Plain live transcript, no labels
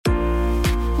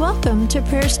Welcome to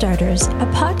Prayer Starters, a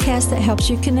podcast that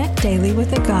helps you connect daily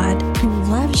with a God who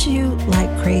loves you like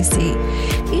crazy.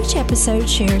 Each episode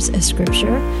shares a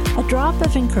scripture, a drop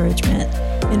of encouragement,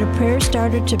 and a prayer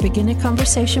starter to begin a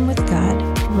conversation with God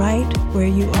right where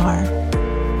you are.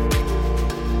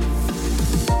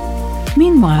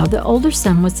 Meanwhile, the older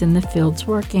son was in the fields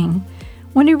working.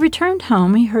 When he returned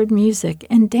home, he heard music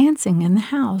and dancing in the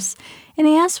house, and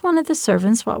he asked one of the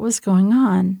servants what was going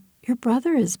on. "Your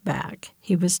brother is back,"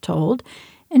 he was told,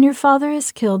 "and your father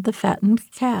has killed the fattened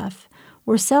calf.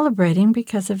 We're celebrating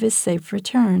because of his safe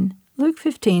return." Luke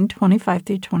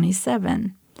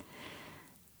 15:25-27.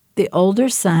 The older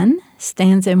son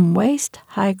stands in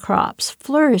waist-high crops,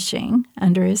 flourishing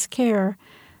under his care.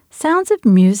 Sounds of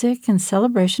music and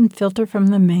celebration filter from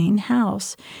the main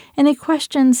house, and he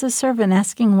questions the servant,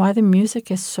 asking why the music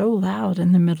is so loud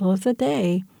in the middle of the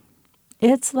day.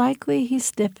 It's likely he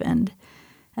stiffened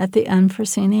at the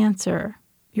unforeseen answer.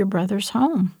 "Your brother's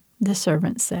home," the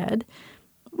servant said.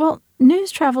 Well, news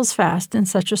travels fast in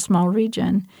such a small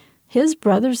region. His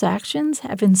brother's actions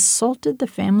have insulted the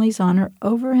family's honor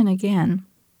over and again.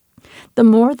 The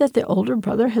more that the older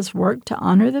brother has worked to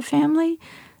honor the family,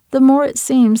 the more it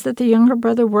seems that the younger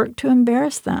brother worked to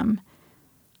embarrass them.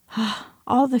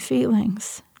 All the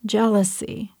feelings,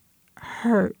 jealousy,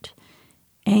 hurt,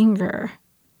 anger.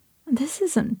 This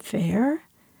isn't fair.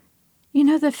 You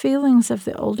know, the feelings of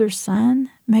the older son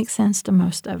make sense to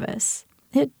most of us.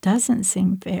 It doesn't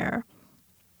seem fair.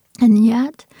 And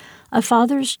yet, a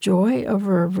father's joy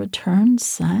over a returned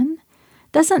son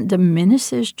doesn't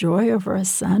diminish his joy over a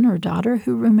son or daughter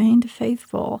who remained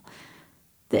faithful.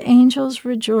 The angels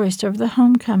rejoiced over the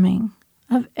homecoming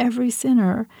of every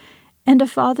sinner, and a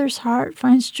father's heart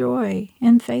finds joy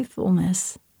in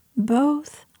faithfulness.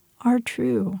 Both are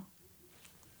true.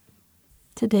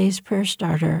 Today's prayer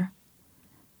starter.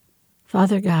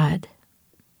 Father God,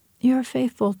 you are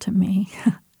faithful to me.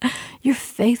 Your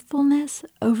faithfulness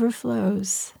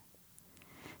overflows.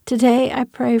 Today I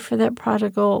pray for that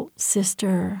prodigal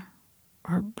sister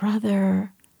or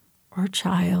brother or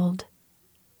child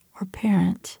or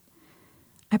parent.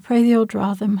 I pray that you'll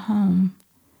draw them home.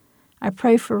 I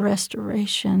pray for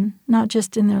restoration, not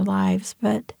just in their lives,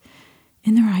 but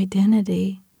in their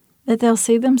identity, that they'll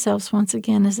see themselves once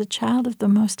again as a child of the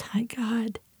Most High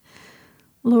God.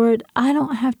 Lord, I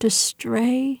don't have to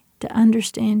stray to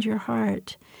understand your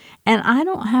heart, and I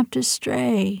don't have to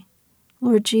stray,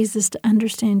 Lord Jesus, to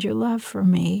understand your love for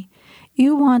me.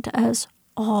 You want us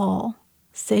all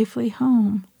safely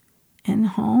home, and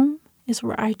home is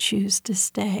where I choose to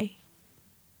stay.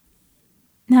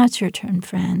 Now it's your turn,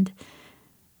 friend.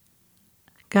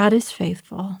 God is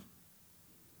faithful,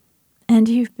 and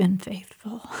you've been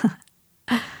faithful.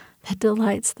 That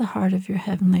delights the heart of your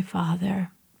Heavenly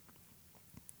Father.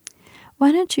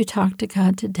 Why don't you talk to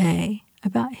God today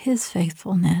about His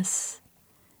faithfulness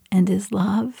and His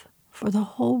love for the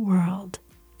whole world,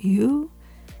 you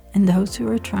and those who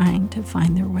are trying to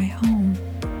find their way home?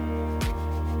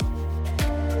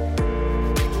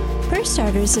 Prayer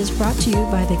Starters is brought to you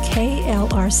by the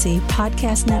KLRC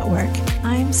Podcast Network.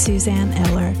 I'm Suzanne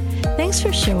Eller. Thanks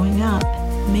for showing up.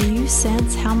 May you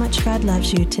sense how much God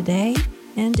loves you today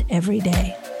and every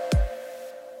day.